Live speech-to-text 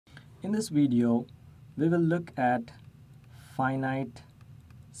In this video, we will look at finite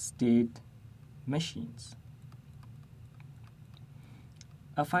state machines.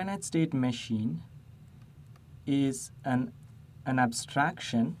 A finite state machine is an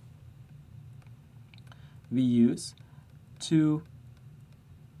abstraction we use to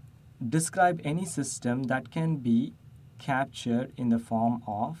describe any system that can be captured in the form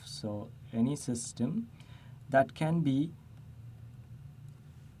of, any system that can be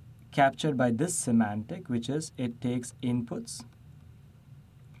captured by this semantic, which is it takes inputs,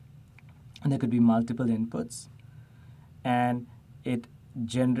 and there could be multiple inputs, and it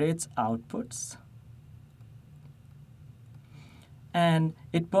generates outputs, and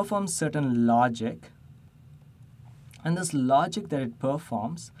it performs certain logic, and this logic that it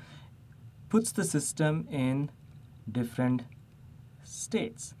performs puts the system in different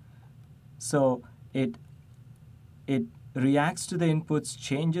states. So it reacts to the inputs,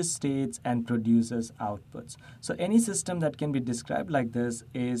 changes states, and produces outputs. So any system that can be described like this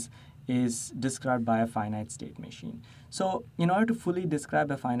is described by a finite state machine. So in order to fully describe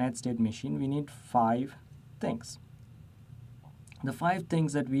a finite state machine, we need 5 things. The 5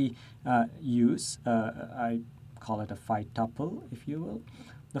 things that we use, I call it a phi tuple, if you will.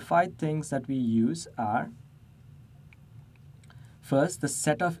 The 5 things that we use are, first, the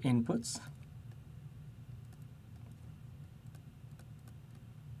set of inputs.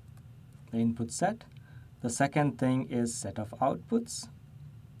 The input set. The second thing is set of outputs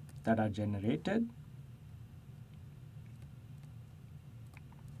that are generated.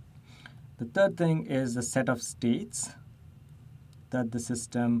 The third thing is the set of states that the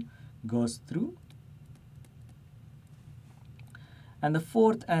system goes through. And the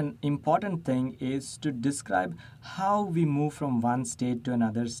fourth and important thing is to describe how we move from one state to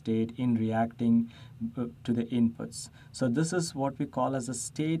another state in reacting to the inputs. So this is what we call as a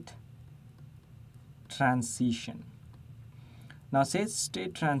state transition. Now,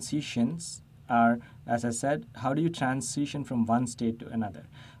 state transitions are, as I said, how do you transition from one state to another?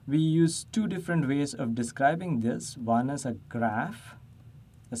 We use 2 different ways of describing this. One is a graph,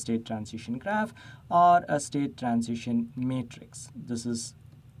 a state transition graph, or a state transition matrix. This is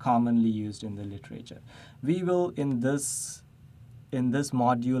commonly used in the literature. We will, in this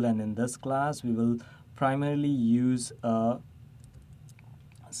module and in this class, we will primarily use a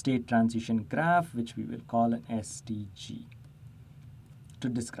state transition graph, which we will call an STG, to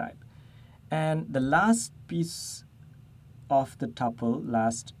describe. And the last piece of the tuple,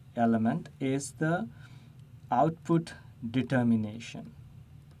 last element, is the output determination.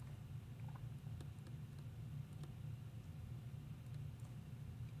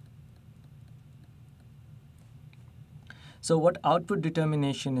 So what output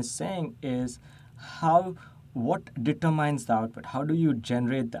determination is saying is what determines the output? How do you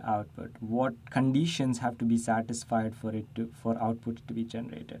generate the output? What conditions have to be satisfied for output to be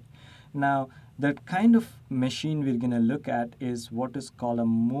generated? Now, the kind of machine we're going to look at is what is called a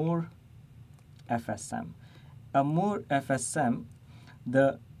Moore FSM. A Moore FSM,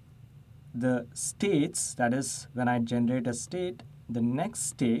 the states, that is, when I generate a state, the next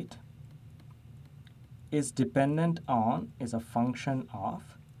state is dependent on, is a function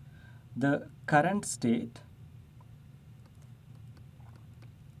of the current state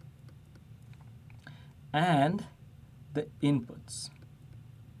and the inputs.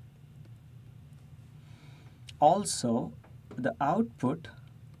 Also, the output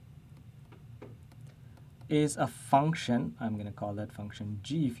is a function, I'm going to call that function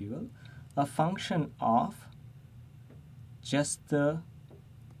G, if you will, a function of just the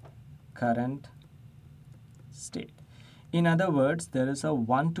current state. In other words, there is a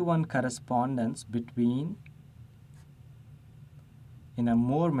one-to-one correspondence between, in a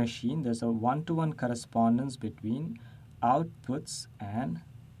Moore machine, there's a one-to-one correspondence between outputs and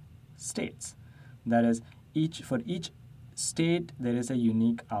states. That is, for each state, there is a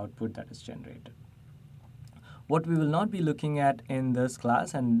unique output that is generated. What we will not be looking at in this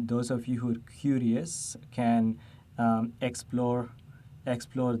class, and those of you who are curious can explore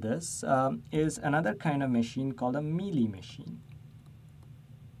this, is another kind of machine called a Mealy machine,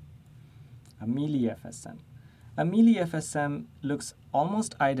 a Mealy FSM. A Mealy FSM looks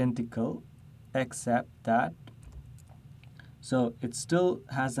almost identical, except that, so it still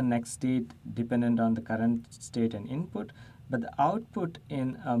has the next state dependent on the current state and input, but the output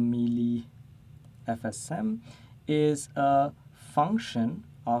in a Mealy FSM is a function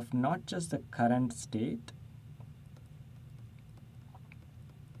of not just the current state,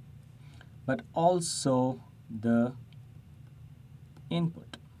 but also the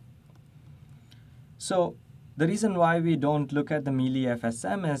input. So The reason why we don't look at the Mealy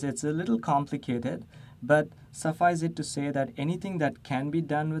FSM is it's a little complicated, but suffice it to say that anything that can be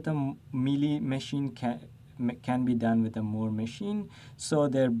done with a Mealy machine can be done with a Moore machine. So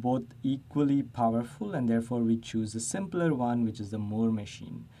they're both equally powerful, and therefore we choose the simpler one, which is the Moore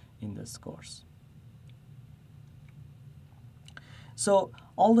machine in this course. So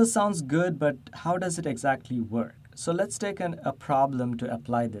all this sounds good, but how does it exactly work? So let's take a problem to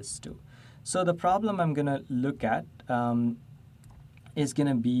apply this to. So the problem I'm going to look at is going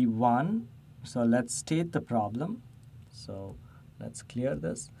to be 1. So let's state the problem. So let's clear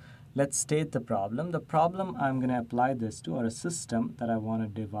this. Let's state the problem. The problem I'm going to apply this to, or a system that I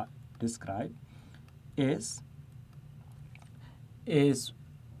want to describe, is a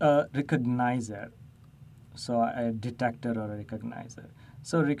recognizer. So a detector or a recognizer.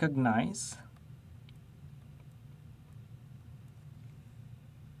 So recognize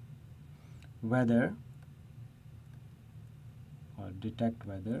whether, or detect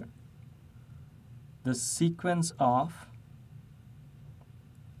whether, the sequence of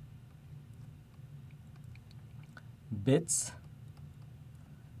bits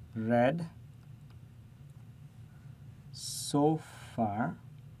read so far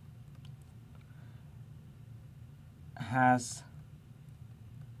has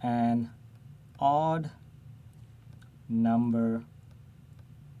an odd number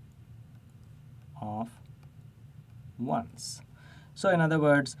of ones. So in other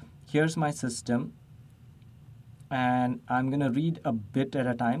words, here's my system, and I'm going to read a bit at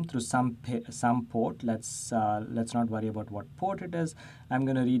a time through some port. Let's not worry about what port it is. I'm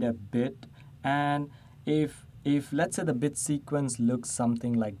going to read a bit, and if let's say the bit sequence looks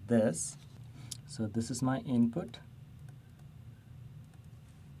something like this. So this is my input,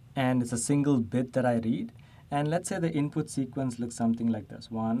 and it's a single bit that I read. And let's say the input sequence looks something like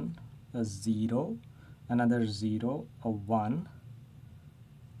this: 1, a 0, another 0, a 1,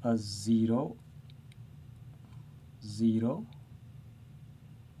 a 0, 0,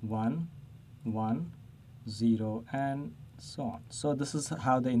 1, 1, 0, and so on. So this is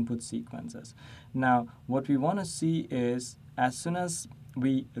how the input sequence is. Now, what we want to see is, as soon as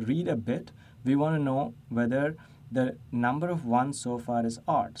we read a bit, we want to know whether the number of ones so far is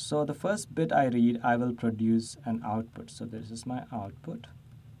odd. So the first bit I read, I will produce an output. So this is my output.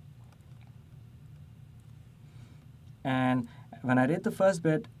 And when I read the first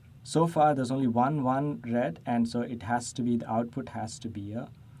bit, so far there's only one read, and so it has to be, the output has to be a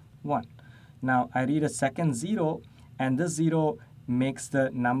 1. Now I read a second 0, and this 0 makes the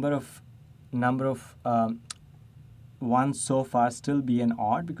number of ones so far still be an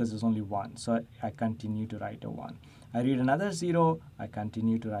odd because there's only 1. So I continue to write a 1. I read another 0, I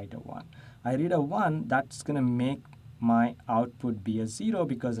continue to write a 1. I read a 1, that's going to make my output be a 0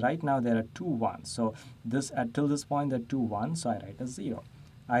 because right now there are 2 1s. So this till this point there are 2 1s, so I write a 0.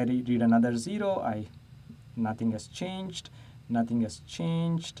 I read another 0, nothing has changed, nothing has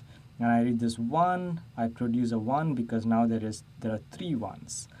changed. And I read this 1, I produce a 1 because now there are 3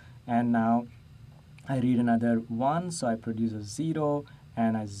 1s. And now I read another 1, so I produce a 0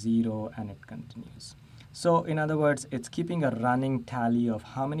 and a 0, and it continues. So in other words, it's keeping a running tally of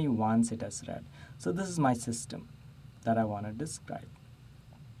how many 1s it has read. So this is my system that I want to describe.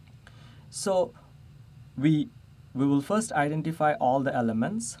 So we will first identify all the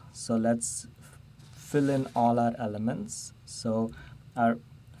elements. So let's fill in all our elements. So our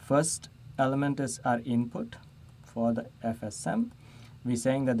first element is our input for the FSM. We're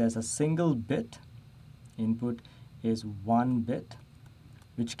saying that there's a single bit. Input is 1 bit,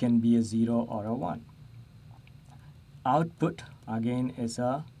 which can be a 0 or a 1. Output, again, is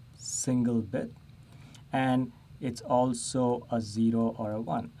a single bit, and it's also a 0 or a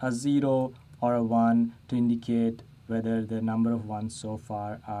 1. A 0 or a 1 to indicate whether the number of ones so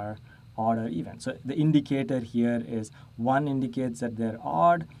far are odd or even. So the indicator here is 1 indicates that they're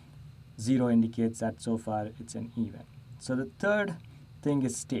odd, 0 indicates that so far it's an even. So the third thing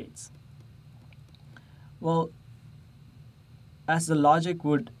is states. Well, as the logic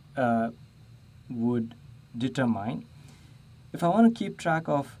would determine, if I want to keep track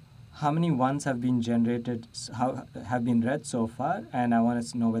of how many ones have been generated, have been read so far, and I want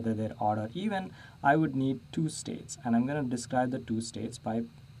to know whether they're odd or even, I would need 2 states, and I'm going to describe the 2 states by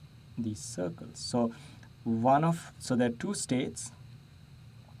these circles. So there are 2 states,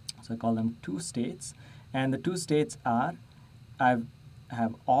 so I call them 2 states, and the 2 states are, I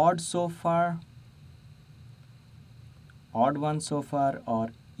have odd so far, odd one so far, or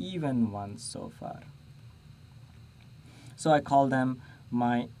even one so far. So I call them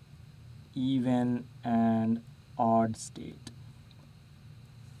my even and odd state.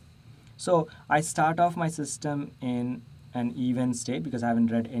 So I start off my system in an even state because I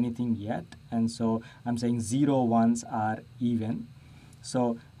haven't read anything yet, and so I'm saying 0 1s are even.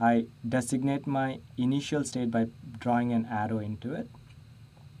 So I designate my initial state by drawing an arrow into it,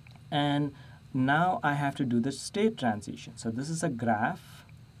 and now I have to do the state transition. So this is a graph.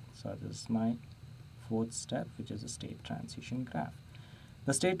 So this is my fourth step, which is a state transition graph.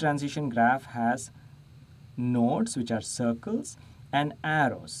 The state transition graph has nodes, which are circles, and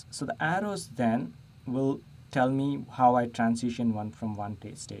arrows. So the arrows then will tell me how I transition from one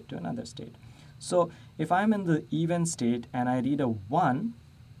state to another state. So if I'm in the even state and I read a 1,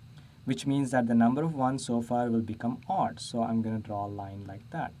 which means that the number of 1s so far will become odd. So I'm going to draw a line like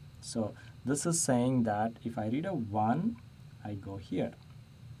that. So this is saying that if I read a 1, I go here.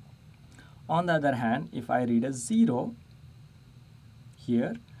 On the other hand, if I read a 0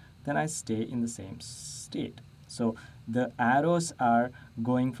 here, then I stay in the same state. So the arrows are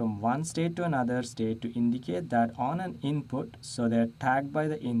going from one state to another state to indicate that on an input, so they're tagged by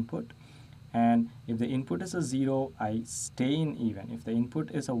the input, and if the input is a 0, I stay in even. If the input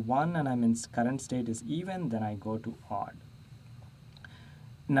is a 1 and I'm in current state is even, then I go to odd.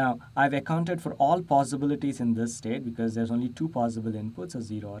 Now, I've accounted for all possibilities in this state because there's only two possible inputs, a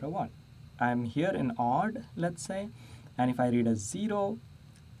 0 or a 1. I'm here in odd, let's say, and if I read a 0,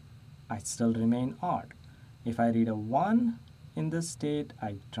 I still remain odd. If I read a 1 in this state,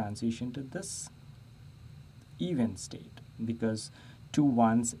 I transition to this even state because 2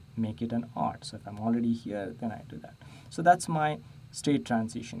 1s make it an odd. So if I'm already here, then I do that. So that's my state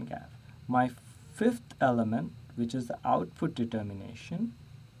transition graph. My fifth element, which is the output determination.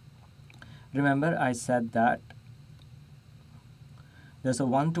 Remember, I said that there's a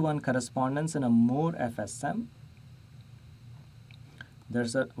one-to-one correspondence in a Moore FSM.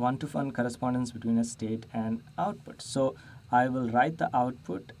 There's a one-to-one correspondence between a state and output. So I will write the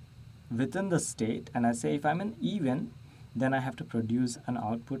output within the state, and I say if I'm in even, then I have to produce an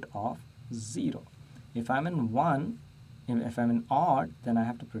output of 0. If I'm in if I'm in odd, then I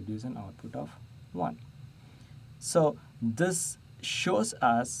have to produce an output of 1. So this shows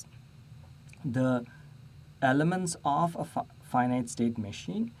us the elements of a finite state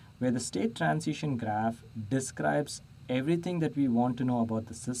machine, where the state transition graph describes everything that we want to know about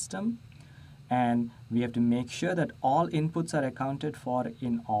the system, and we have to make sure that all inputs are accounted for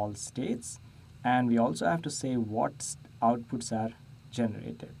in all states, and we also have to say what outputs are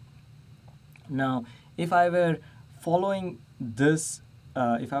generated. Now, if I were following this,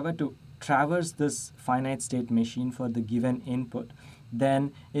 if I were to traverse this finite state machine for the given input,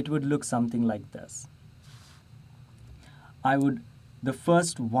 then it would look something like this. The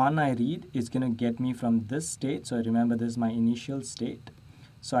first one I read is going to get me from this state. So remember, this is my initial state.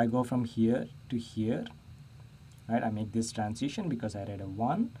 So I go from here to here, right? I make this transition because I read a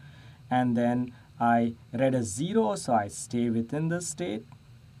 1, and then I read a 0, so I stay within this state.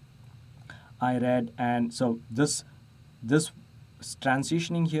 I read, and so this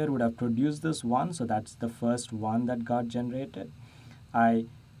transitioning here would have produced this 1, so that's the first one that got generated. I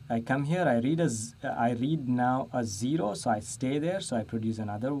come here, I read now a 0, so I stay there, so I produce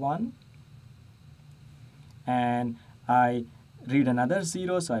another 1. And I read another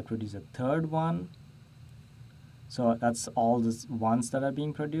 0, so I produce a third one. So that's all the 1s that are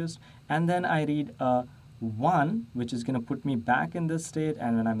being produced. And then I read a 1, which is going to put me back in this state,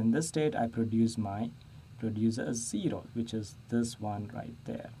 and when I'm in this state, I produce a 0, which is this one right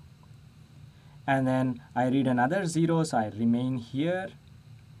there. And then I read another 0, so I remain here,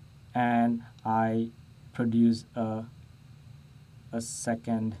 and I produce a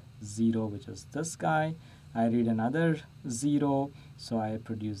second 0, which is this guy. I read another 0, so I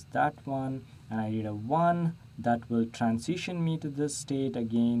produce that one, and I read a 1 that will transition me to this state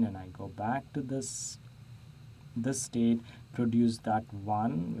again, and I go back to this state, produce that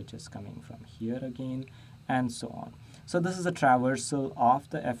 1, which is coming from here again, and so on. So this is a traversal of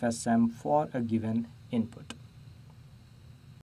the FSM for a given input.